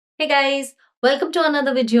Hey guys, welcome to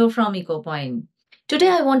another video from ecopoint. Today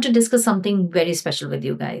I want to discuss something very special with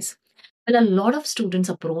you guys. Well, a lot of students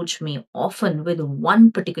approach me often with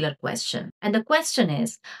one particular question. And the question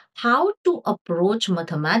is how to approach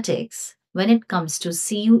mathematics when it comes to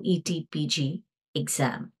CUET PG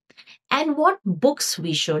exam and what books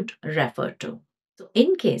we should refer to. So,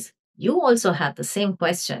 in case you also have the same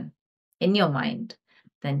question in your mind,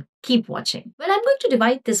 then keep watching. Well, I'm going to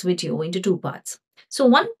divide this video into two parts. So,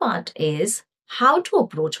 one part is how to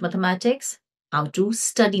approach mathematics, how to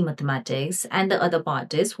study mathematics, and the other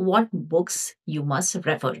part is what books you must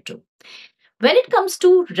refer to. When it comes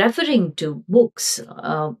to referring to books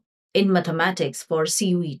in mathematics for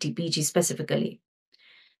CUET PG specifically,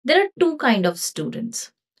 there are two kind of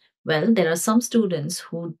students. Well, there are some students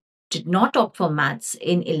who did not opt for maths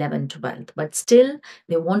in 11th, 12th, but still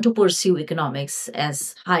they want to pursue economics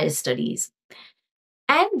as higher studies.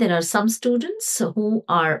 And there are some students who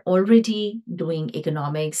are already doing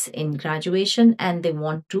economics in graduation and they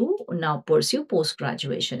want to now pursue post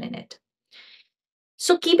graduation in it.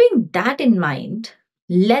 So, keeping that in mind,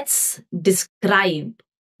 let's describe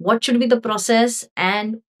what should be the process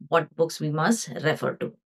and what books we must refer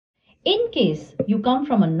to. In case you come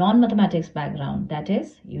from a non mathematics background, that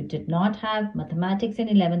is, you did not have mathematics in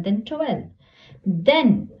 11th and 12th,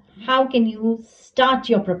 then how can you start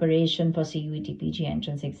your preparation for CUET PG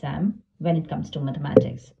entrance exam when it comes to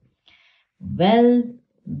mathematics? Well,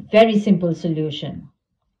 very simple solution.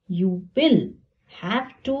 You will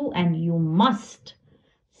have to and you must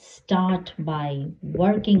start by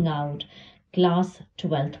working out class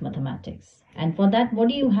 12th mathematics. And for that, what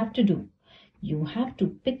do you have to do? You have to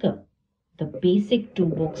pick up the basic two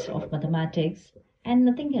books of mathematics and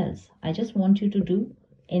nothing else. I just want you to do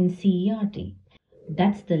NCERT.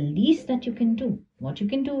 That's the least that you can do. What you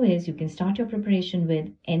can do is you can start your preparation with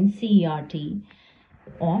NCERT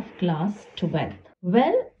of class 12th.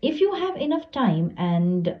 Well, if you have enough time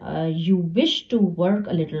and you wish to work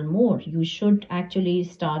a little more, you should actually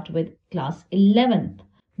start with class 11th.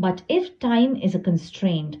 But if time is a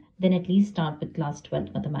constraint, then at least start with class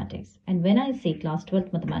 12th mathematics. And when I say class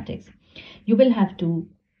 12th mathematics, you will have to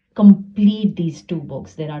complete these two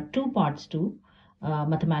books. There are two parts to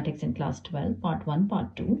mathematics in class 12, part 1,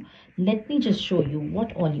 part 2. Let me just show you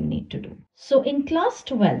what all you need to do. So in class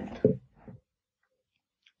 12th,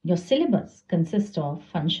 your syllabus consists of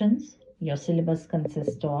functions, your syllabus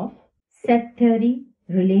consists of set theory,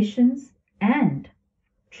 relations, and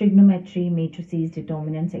trigonometry, matrices,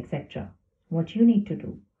 determinants, etc. What you need to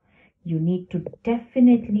do? You need to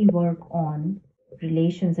definitely work on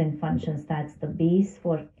relations and functions. That's the base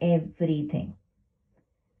for everything.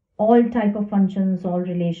 All type of functions, all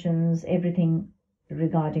relations, everything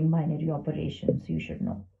regarding binary operations you should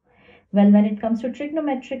know. Well, when it comes to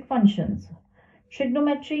trigonometric functions,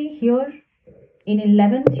 trigonometry here in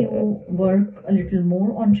 11th you work a little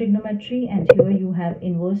more on trigonometry, and here you have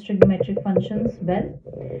inverse trigonometric functions. Well,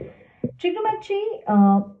 trigonometry,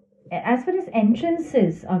 as far as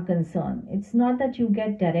entrances are concerned, it's not that you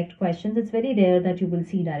get direct questions. It's very rare that you will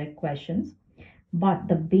see direct questions, but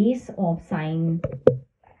the base of sine,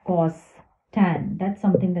 cos, tan, that's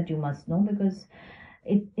something that you must know, because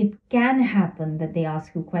it can happen that they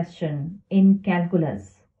ask you question in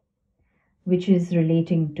calculus which is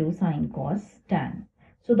relating to sine, cos, tan.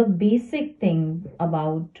 So the basic thing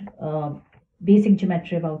about basic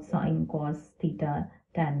geometry about sine, cos, theta,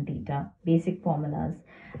 tan, theta, basic formulas,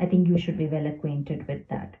 I think you should be well acquainted with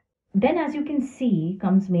that. Then, as you can see,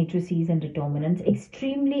 comes matrices and determinants.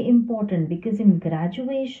 Extremely important, because in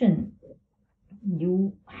graduation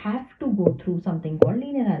you have to go through something called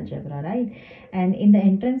linear algebra, right? And in the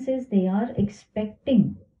entrances they are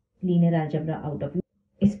expecting linear algebra out of you,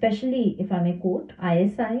 especially if I may quote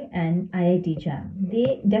ISI and IIT JAM.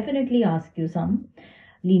 They definitely ask you some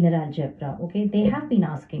linear algebra. Okay, they have been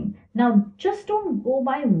asking. Now just don't go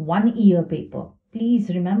by 1 year paper. Please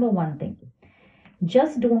remember one thing,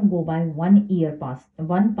 just don't go by 1 year past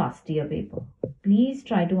one past year paper. Please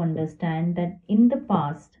try to understand that in the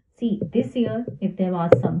past, see, this year if they've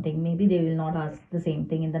asked something, maybe they will not ask the same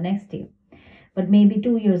thing in the next year, but maybe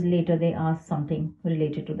 2 years later they ask something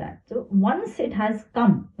related to that. So once it has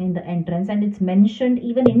come in the entrance and it's mentioned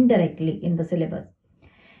even indirectly in the syllabus,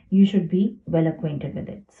 you should be well acquainted with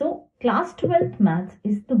it. So class 12th maths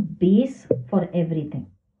is the base for everything.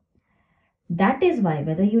 That is why,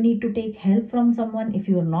 whether you need to take help from someone, if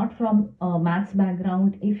you're not from a maths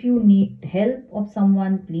background, if you need help of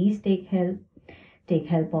someone, please take help. Take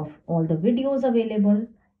help of all the videos available,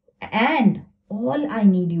 and all I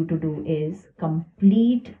need you to do is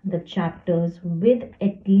complete the chapters with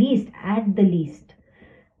at least, at the least,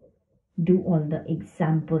 do all the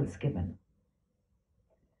examples given.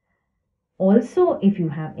 Also, if you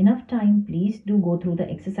have enough time, please do go through the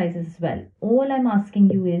exercises as well. All I'm asking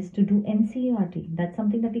you is to do NCERT. That's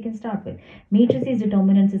something that we can start with. Matrices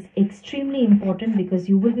determinants is extremely important because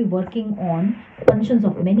you will be working on functions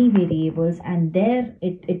of many variables, and there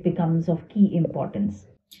it becomes of key importance.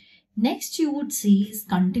 Next you would see is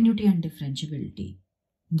continuity and differentiability.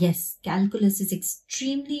 Yes, calculus is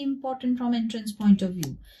extremely important from entrance point of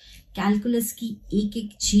view. Calculus की एक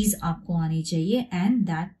एक चीज आपको आनी चाहिए and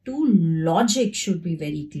that to logic should be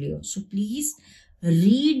very clear. So please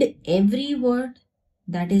read every word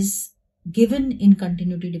that is given in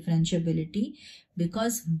continuity differentiability,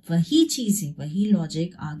 because वही चीजें, वही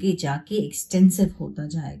लॉजिक आगे जाके एक्सटेंसिव होता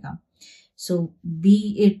जाएगा. सो B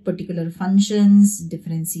it particular functions,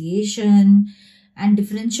 differentiation and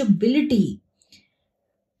differentiability,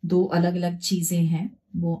 दो अलग अलग चीजें हैं,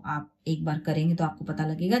 वो आप एक बार करेंगे तो आपको पता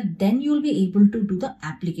लगेगा. Then you will be able to do the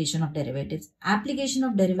application of derivatives. Application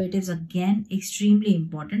of derivatives again extremely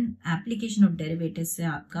important. Application of derivatives से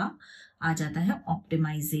आपका आ जाता है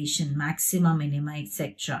optimisation, maxima, minima,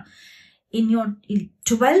 etcetera. In your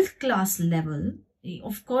 12th class level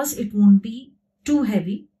of course it won't be to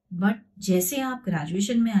heavy, but जैसे आप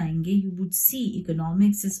graduation में आएंगे you would see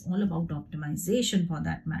economics is all about optimisation for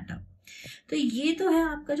that matter. तो ये तो है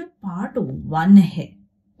आपका जो पार्ट 1 है.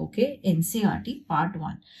 Okay, NCERT part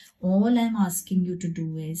 1. All I am asking you to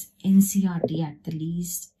do is NCERT at the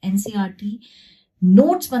least. NCERT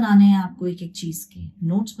notes बनाने हैं आपको, एक एक चीज के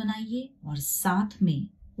नोट्स बनाइए और साथ में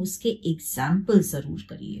उसके एग्जाम्पल जरूर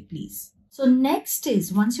करिए please. So next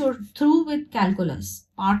is once you are through with calculus,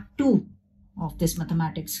 part 2 of this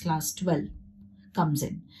mathematics class 12 comes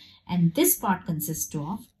in, and this part consists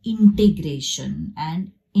of integration and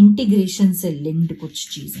integration से linked कुछ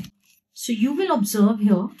चीजें. So you will observe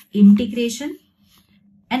here integration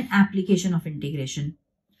and application of integration.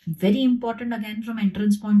 Very important again from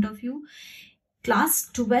entrance point of view. Class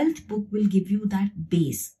 12th book will give you that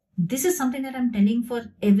base. This is something that I'm telling for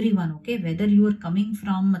everyone, okay? Whether you are coming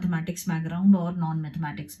from mathematics background or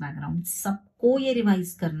non-mathematics background, सबको ये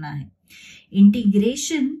revise करना है.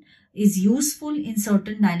 Integration is useful in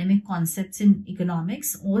certain dynamic concepts in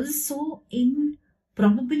economics, also in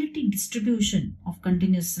probability distribution of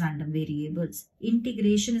continuous random variables.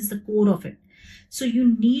 Integration is the core of it. So you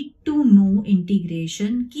need to know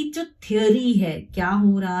integration की जो theory है, क्या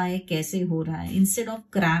हो रहा है, कैसे हो रहा है. Instead of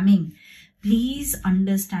cramming, please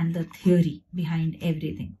understand the theory behind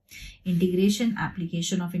everything. Integration,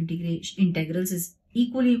 application of integrals is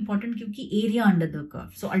equally important क्योंकि area under the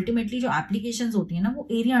curve. So ultimately जो applications होती हैं ना, वो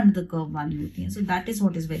area under the curve वाली होती हैं. So that is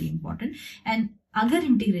what is very important. And अगर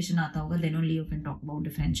integration आता होगा, then only you can talk about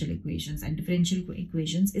differential equations. And differential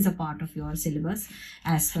equations is a part of your syllabus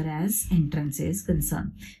as far as entrance is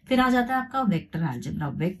concerned. फिर आ जाता है आपका vector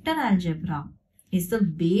algebra. Vector algebra is the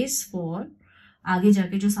base for आगे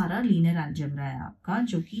जाके जो सारा linear algebra है आपका,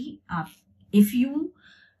 जो कि आप if you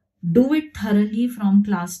do it thoroughly from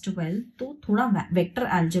class 12 तो थोड़ा वेक्टर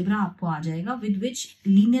अलजेब्रा आपको आ जाएगा, with which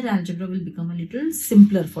linear algebra will become a little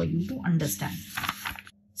simpler for you to understand.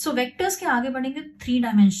 So vectors के आगे बढ़ेंगे. 3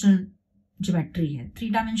 डायमेंशनल ज्योमेट्री है.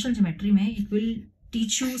 3 डायमेंशनल ज्योमेट्री में it will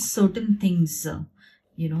teach you certain things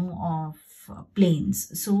of planes.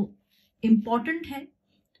 So important है.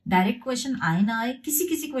 Direct question आए ना आए, किसी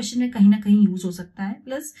किसी क्वेश्चन में कहीं ना कहीं यूज हो सकता है.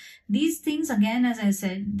 Plus these things again as I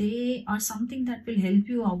said, they are something that will help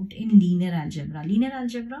you out in linear algebra. Linear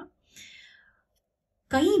algebra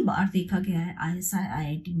कई बार देखा गया है ISI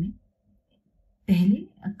IIT में, पहले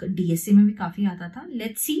DSA में भी काफी आता था.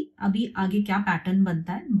 लेट्स सी अभी आगे क्या पैटर्न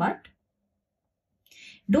बनता है. But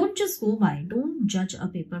don't just go bye, don't जज a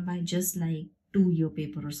paper by just like 2-year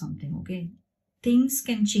paper और something. Okay, things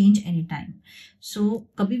can change any time. सो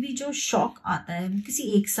कभी भी जो शॉक आता है वो किसी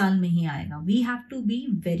एक साल में ही आएगा. We have to be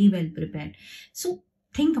very well prepared. So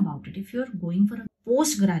think about it. If you are going for a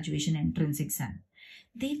post graduation entrance exam,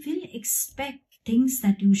 they will expect things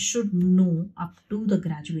that you should know up to the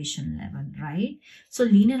graduation level, right? So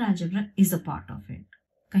linear algebra is a part of it.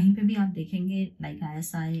 कहीं पे भी आप देखेंगे like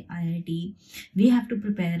ISI, IIT, we have to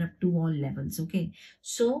prepare up to all levels, okay?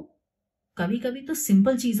 So कभी कभी तो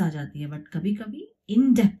simple चीज आ जाती है, बट कभी कभी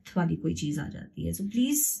इन डेप्थ वाली कोई चीज आ जाती है. So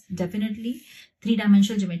please definitely 3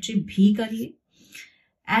 dimensional geometry भी करिए.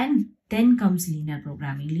 And then comes linear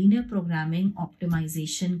programming. Linear programming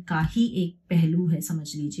optimisation का ही एक पहलू है,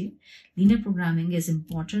 समझ लीजिए. Linear programming is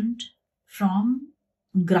important from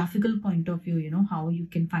graphical point of view, you know how you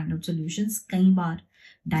can find out solutions. कई बार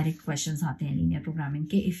डायरेक्ट क्वेश्चंस आते हैं लीनियर प्रोग्रामिंग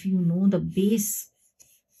के. If you know the base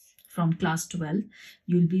from class 12,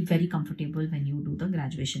 you'll be very comfortable when you do the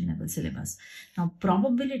graduation level syllabus. Now,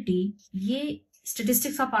 probability, ye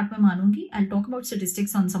statistics का part में मानूंगी. I'll talk about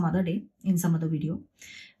statistics on some other day, in some other video.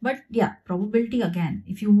 But yeah, probability again,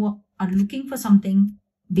 if you are looking for something,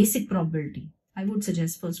 basic probability, I would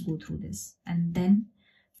suggest first go through this and then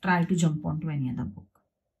try to jump onto any other book.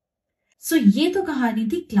 So ये तो कहानी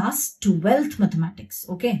थी class 12th mathematics.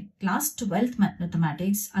 Okay, class 12th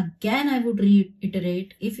mathematics. Again, I would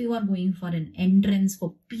reiterate, if you are going for an entrance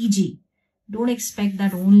for PG, don't expect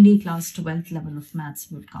that only class 12th level of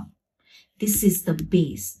maths would come. This is the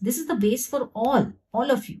base. This is the base for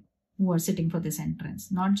all of you who are sitting for this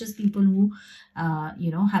entrance, not just people who,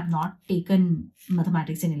 have not taken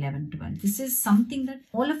mathematics in 11, 12. This is something that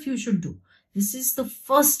all of you should do. This is the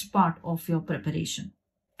first part of your preparation.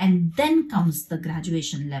 And then comes the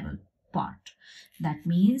graduation level part. That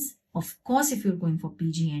means, of course, if you're going for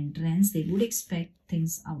PG entrance, they would expect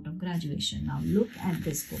things out of graduation. Now look at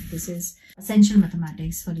this book. This is Essential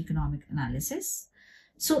Mathematics for Economic Analysis.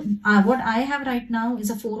 So what I have right now is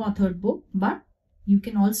a 4-authored book, but you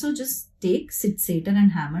can also just take Sater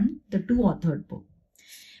and Hammond, the 2-authored book.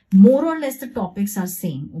 More or less the topics are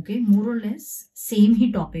same, okay? More or less same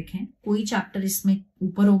he topic है. कोई chapter इसमें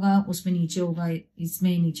ऊपर होगा, उसमें नीचे होगा,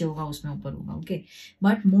 इसमें नीचे होगा, उसमें ऊपर होगा, okay?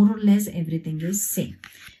 But more or less everything is same.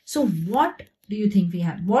 So what do you think we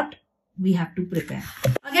have? What we have to prepare?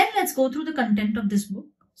 Again, let's go through the content of this book.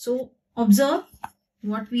 So observe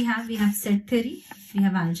what we have. We have set theory, we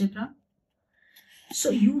have algebra. So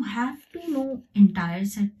you have to know entire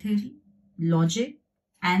set theory, logic,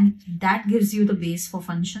 and that gives you the base for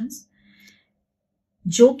functions.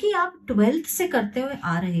 जो कि आप 12th से करते हुए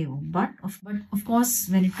आ रहे हो, but of course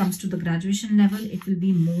when it comes to the graduation level, it will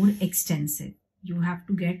be more extensive. You have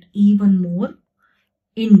to get even more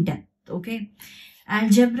in depth, okay?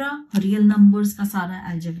 Algebra, real numbers का सारा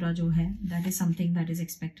algebra जो है, that is something that is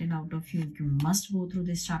expected out of you. You must go through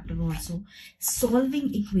this chapter also.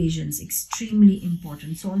 Solving equations, extremely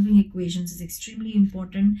important. Solving equations is extremely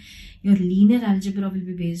important. Your linear algebra will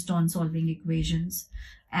be based on solving equations.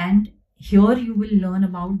 And here you will learn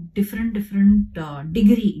about different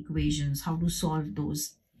degree equations, how to solve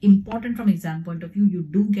those. Important from exam point of view, you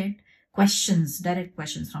do get questions, direct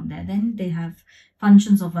questions from there. Then they have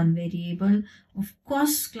functions of one variable. Of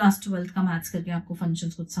course, class 12th का maths करके आपको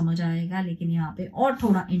functions कुछ समझ आएगा, लेकिन यहाँ पे और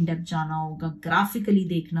थोड़ा in depth जाना होगा, graphically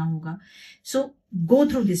देखना होगा. So go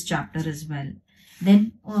through this chapter as well.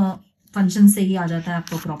 Then functions से ही आ जाता है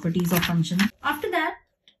आपको properties of function. After that,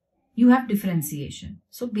 you have differentiation.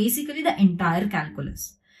 So basically the entire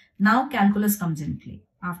calculus. Now calculus comes in play.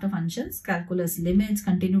 After functions, calculus, limits,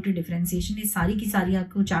 continuity, differentiation, ये सारी की सारी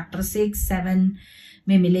आपको chapter 6, 7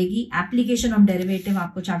 में मिलेगी. Application of derivative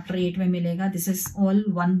आपको chapter 8 में मिलेगा. This is all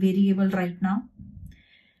one variable right now.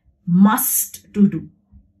 Must to do.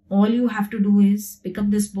 All you have to do is pick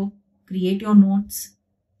up this book, create your notes.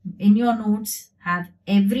 In your notes, have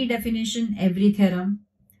every definition, every theorem.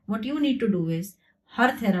 What you need to do is,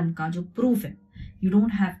 her theorem का जो proof है, you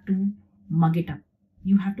don't have to mug it up.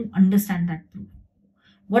 You have to understand that proof.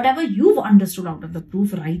 Whatever you've understood out of the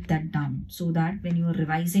proof, write that down so that when you are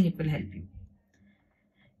revising, it will help you.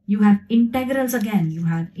 You have integrals again. You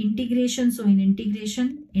have integration. So in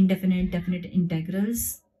integration, indefinite, definite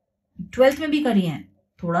integrals. 12th में भी करी हैं.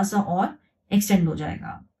 थोड़ा सा और extend हो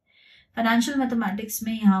जाएगा. Financial mathematics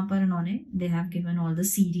में यहाँ पर उन्होंने they have given all the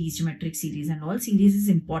series, geometric series and all. Series is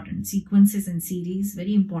important. Sequences and series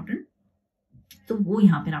very important. तो वो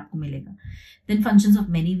यहाँ पर आपको मिलेगा. Then functions of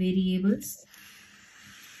many variables.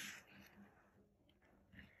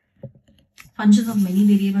 Functions of many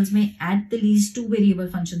variables में at the least 2 variable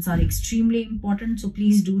functions are extremely important. So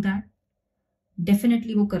please do that.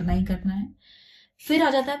 Definitely वो करना ही करना है. फिर आ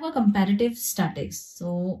जाता है आपका comparative statics.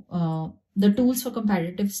 So the tools for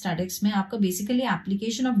comparative statics में आपका basically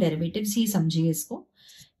application of derivatives ही समझिए इसको.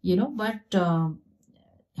 But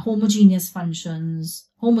homogeneous functions,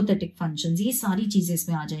 homothetic functions, ये सारी चीजें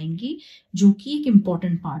इसमें आ जाएंगी जो कि एक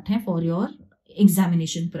important part है for your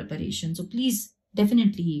examination preparation. So please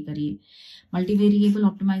definitely ये करिए. Multivariable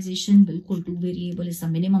optimization, बिल्कुल 2 variable is the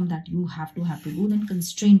minimum that you have to do. Then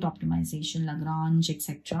constraint optimization, Lagrange,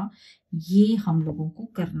 etc. ये हम लोगों को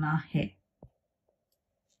करना है.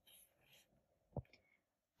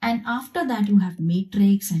 And after that you have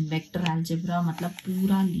matrix and vector algebra, मतलब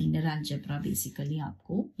पूरा linear algebra basically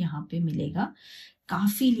आपको यहाँ पे मिलेगा.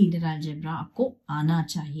 काफी linear algebra आपको आना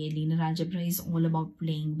चाहिए. Linear algebra is all about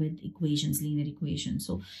playing with equations, linear equations.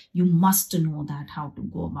 So you must know that how to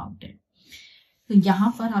go about it. तो यहाँ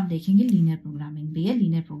पर आप देखेंगे लीनियर प्रोग्रामिंग भी है.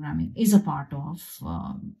 Linear programming is a part of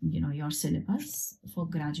your syllabus for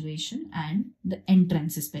graduation and the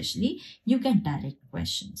entrance specially. You get direct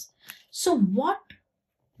questions. So what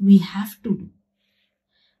we have to do,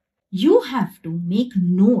 you have to make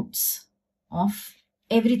notes of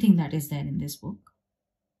everything that is there in this book.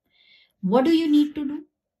 What do you need to do?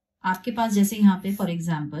 आपके पास जैसे यहाँ पे for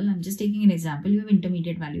example, I am just taking an example, you have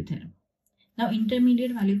intermediate value theorem. Now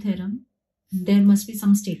intermediate value theorem, there must be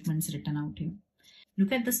some statements written out here. Look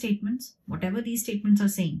at the statements. Whatever these statements are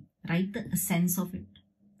saying, write the essence of it.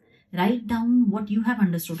 Write down what you have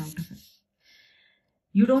understood out of it.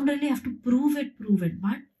 You don't really have to prove it,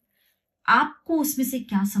 but आपको उसमें से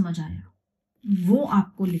क्या समझ आया वो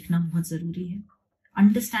आपको लिखना बहुत जरूरी है.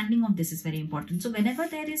 Understanding of this is very important. So whenever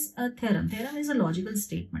there is a theorem is a logical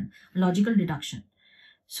statement, logical deduction.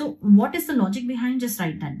 So what is the logic behind? Just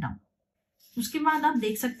write that down. उसके बाद आप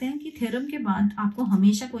देख सकते हैं कि थ्योरम के बाद आपको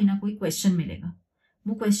हमेशा कोई ना कोई क्वेश्चन मिलेगा.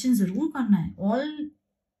 वो क्वेश्चन जरूर करना है. All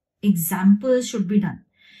examples should be done,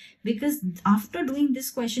 because after doing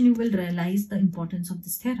this question you will realise the importance of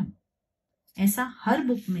this theorem. ऐसा हर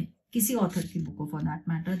बुक में, किसी ऑथर की book for that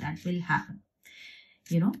matter, that will happen.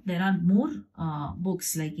 You know, there are more books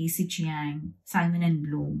like E.C. Chiang, Simon and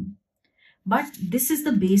Bloom, but this is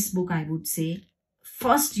the base book. I would say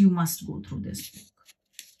first you must go through this book.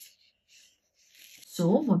 So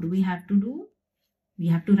what do we have to do? We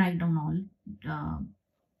have to write down all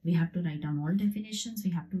definitions.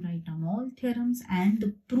 We have to write down all theorems and the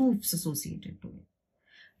proofs associated to it.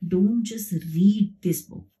 Don't just read this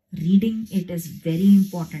book. Reading it is very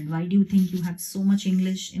important. Why do you think you have so much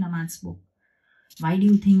English in a maths book? Why do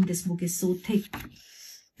you think this book is so thick?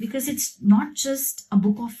 Because it's not just a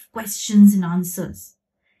book of questions and answers.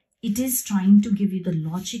 It is trying to give you the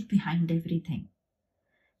logic behind everything.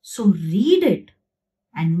 So read it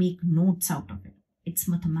and make notes out of it. It's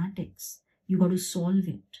mathematics. You got to solve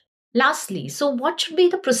it. Lastly, so what should be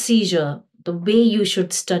the procedure, the way you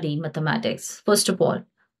should study mathematics? First of all,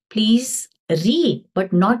 please read,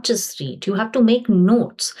 but not just read. You have to make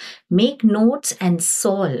notes. Make notes and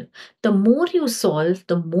solve. The more you solve,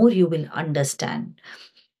 the more you will understand.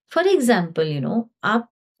 For example, आप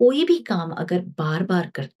कोई भी काम अगर बार बार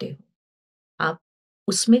करते हो, आप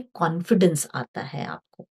उसमें confidence आता है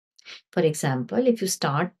आपको. For example, if you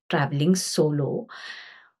start traveling solo,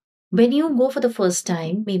 when you go for the first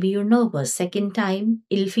time, maybe you're nervous. Second time,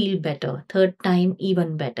 it'll feel better. Third time,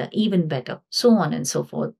 even better, so on and so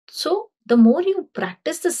forth. So the more you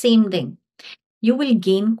practice the same thing, you will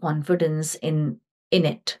gain confidence in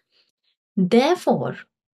it. Therefore,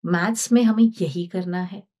 maths में हमें यही करना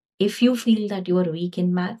है. If you feel that you are weak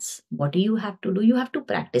in maths, what do you have to do? You have to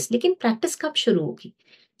practice. लेकिन practice कब शुरू होगी?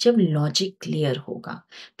 जब लॉजिक क्लियर होगा.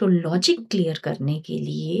 तो लॉजिक क्लियर करने के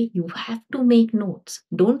लिए you have to make notes.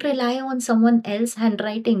 Don't rely on someone else hand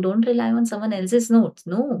writing. Don't rely on someone else's notes.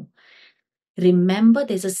 No. Remember,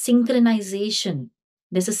 there's a synchronization.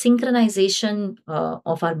 There's a synchronization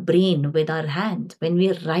of our brain with our hand. When we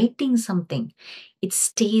are writing something, it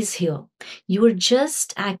stays here. You are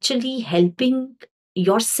just actually helping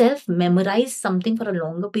yourself memorize something for a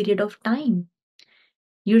longer period of time.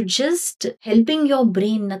 You're just helping your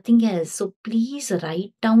brain, nothing else. So please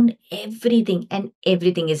write down everything, and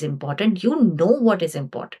everything is important. You know what is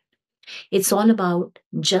important. It's all about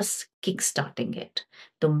just kickstarting it.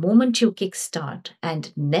 The moment you kickstart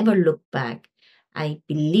and never look back, I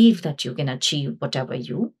believe that you can achieve whatever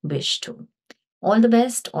you wish to. All the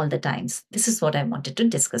best, all the times. This is what I wanted to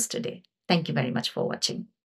discuss today. Thank you very much for watching.